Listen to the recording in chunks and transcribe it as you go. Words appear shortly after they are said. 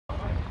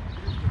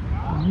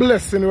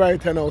blessing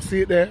right now.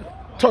 See it there?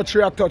 Touch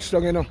your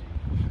touchdown, you know.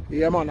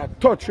 Yeah, man, a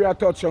touch your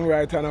touchdown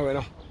right now, you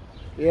know.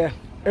 Yeah,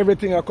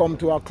 everything I come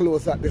to a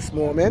close at this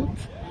moment.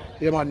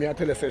 Yeah, man, me I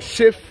tell you, say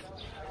shift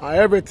and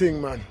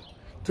everything, man.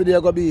 Today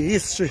going to be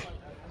history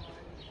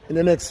in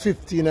the next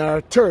 15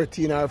 or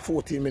 13 or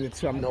 14 minutes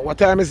from now. What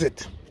time is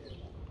it?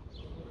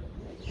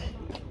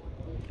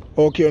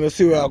 Okay, you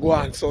see where I go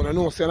on. So I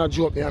know say I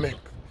joke me I make.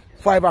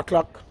 5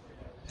 o'clock.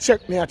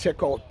 Check me, I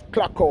check out,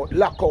 clock out,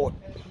 lock out,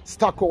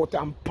 stack out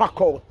and pack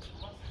out.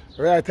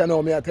 Right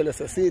now, me I tell you,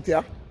 say, see it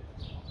here,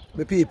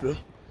 the people,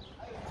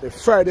 the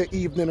Friday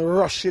evening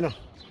rush, you know.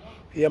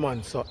 Yeah,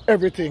 man, so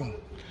everything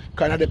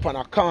kind of depend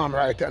on a calm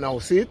right now,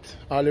 see it?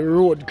 All the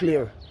road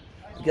clear.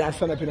 You can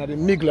stand up in the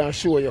middle and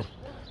show you.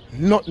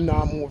 Nothing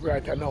now move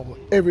right now.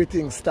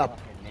 Everything stop.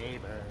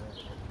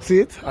 See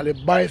it? All the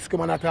bicycle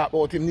man talk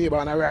about him neighbor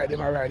and I ride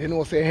him, You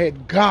know, say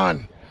head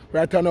gone.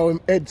 Right now, him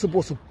head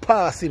supposed to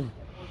pass him.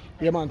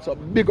 Yeah, man, so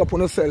big up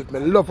on yourself. Me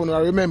love on you.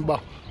 Remember,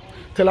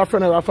 tell a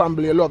friend or a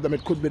family you love them.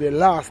 It could be the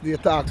last day you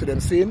talk to them.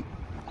 Seeing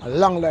a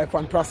long life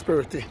and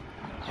prosperity.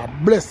 A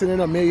blessing, you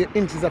know. May your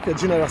inches of your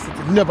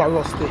generosity never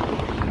rusty.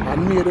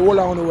 And may the whole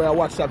of the way I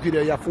watch that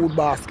video, your food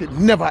basket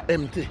never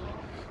empty.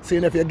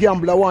 Saying if you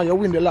gambler one, you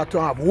win the lot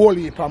to have whole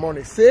heap of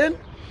money. Saying,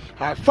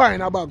 I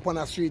find a bag on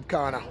a street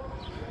corner.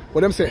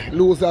 What them say?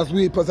 Losers,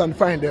 weepers, and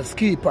finders,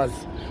 keepers.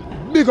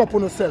 Big up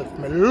on yourself.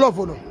 Me love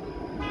on you.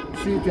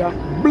 See it here?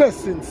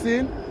 Blessing,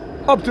 see?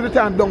 Up to the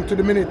time, down to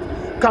the minute.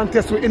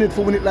 Contest we in it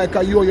for minute like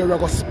a yo-yo. We're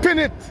going to spin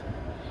it.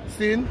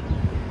 See?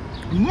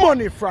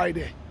 Money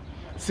Friday.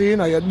 See?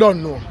 Now you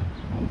don't know.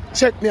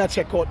 Check me, I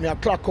check out me, I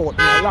clock out,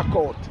 me, I lock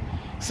out.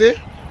 See?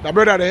 The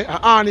brother there,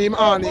 I on him,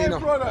 you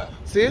know.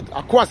 See it?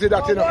 I quasi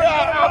that, you know.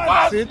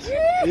 See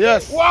it?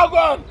 Yes.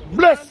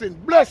 Blessing,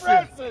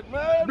 blessing.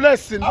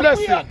 Blessing,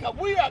 blessing.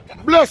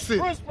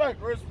 Blessing.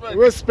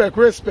 Respect,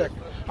 respect.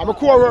 I'm a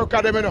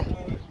co-worker them, you know.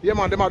 Yeah,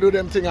 man, them do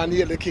them thing and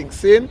heal the king.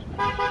 See?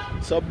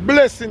 So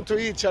blessing to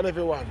each and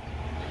every one.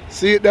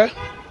 See it there?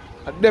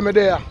 And them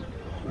there.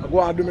 I go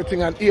and do my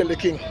thing and heal the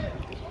king.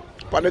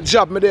 On the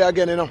job me there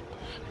again, you know.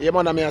 Yeah,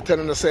 man, I tell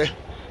them to say,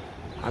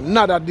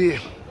 another day,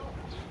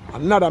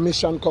 another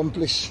mission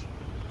accomplished.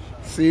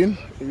 See?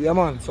 Yeah,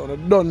 man. So they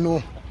don't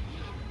know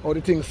how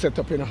the thing set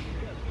up, you know.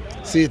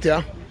 See it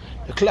here?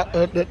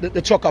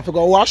 The truck have to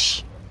go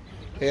wash.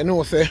 You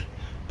know, say,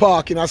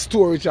 park in a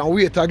storage and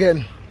wait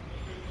again.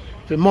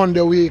 For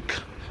Monday week,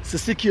 so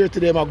security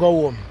them I go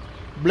home.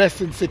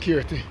 Blessed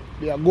security.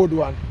 Be a good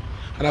one.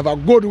 And have a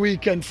good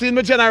weekend. See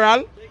me,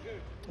 General?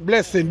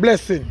 Blessing,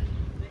 blessing.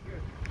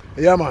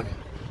 Yeah, man.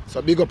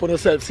 So big up on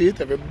yourself, see it?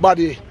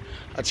 Everybody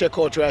I check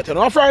out right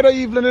now. On Friday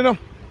evening, you know.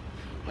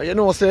 And you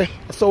know, say,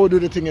 that's how we do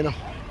the thing, you know.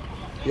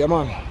 Yeah,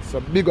 man. So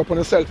big up on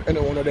yourself,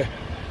 anyone there.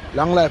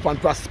 Long life and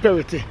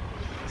prosperity.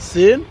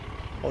 See?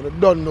 Or you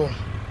don't know.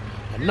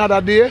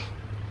 Another day,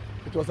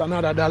 it was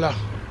another dollar.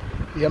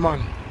 Yeah,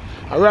 man.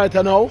 And right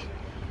now,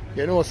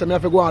 you know, so I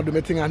have to go and do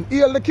my thing and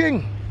heal the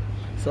king.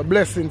 So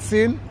blessing,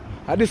 seeing.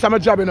 And this is my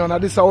job, you know,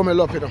 and this is how I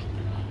love, you know.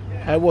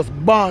 I was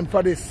born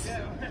for this.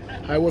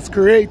 I was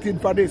created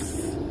for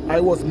this. I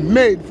was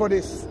made for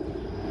this.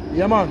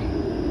 Yeah,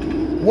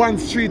 man. One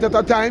street at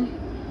a time,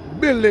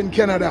 building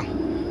Canada.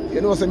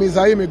 You know, so I'm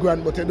an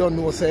immigrant, but you don't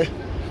know, say,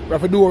 we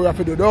have to do what we have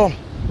to do, though.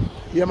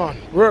 Yeah, man.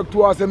 Work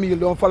towards the meal,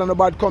 don't follow no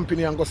bad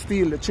company and go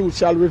steal. The truth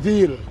shall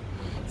reveal.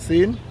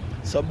 See?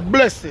 So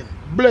blessing,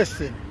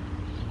 blessing.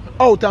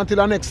 Out until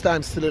the next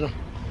time still, you know.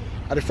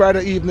 At the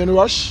Friday evening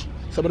rush,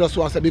 somebody just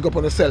wants to big up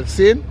on yourself,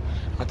 see?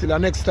 Until the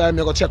next time,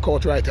 you go check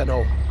out right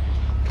now.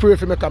 Pray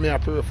for me, come here,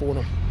 pray for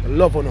you. I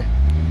love you.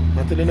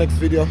 Until the next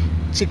video,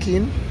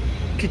 chicken,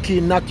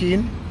 kicking,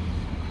 knocking,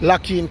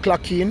 locking,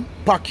 clocking,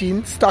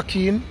 packing,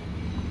 stacking.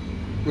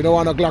 We don't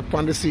want to glock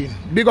on the scene.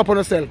 Big up on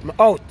yourself. I'm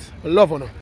out. I love you.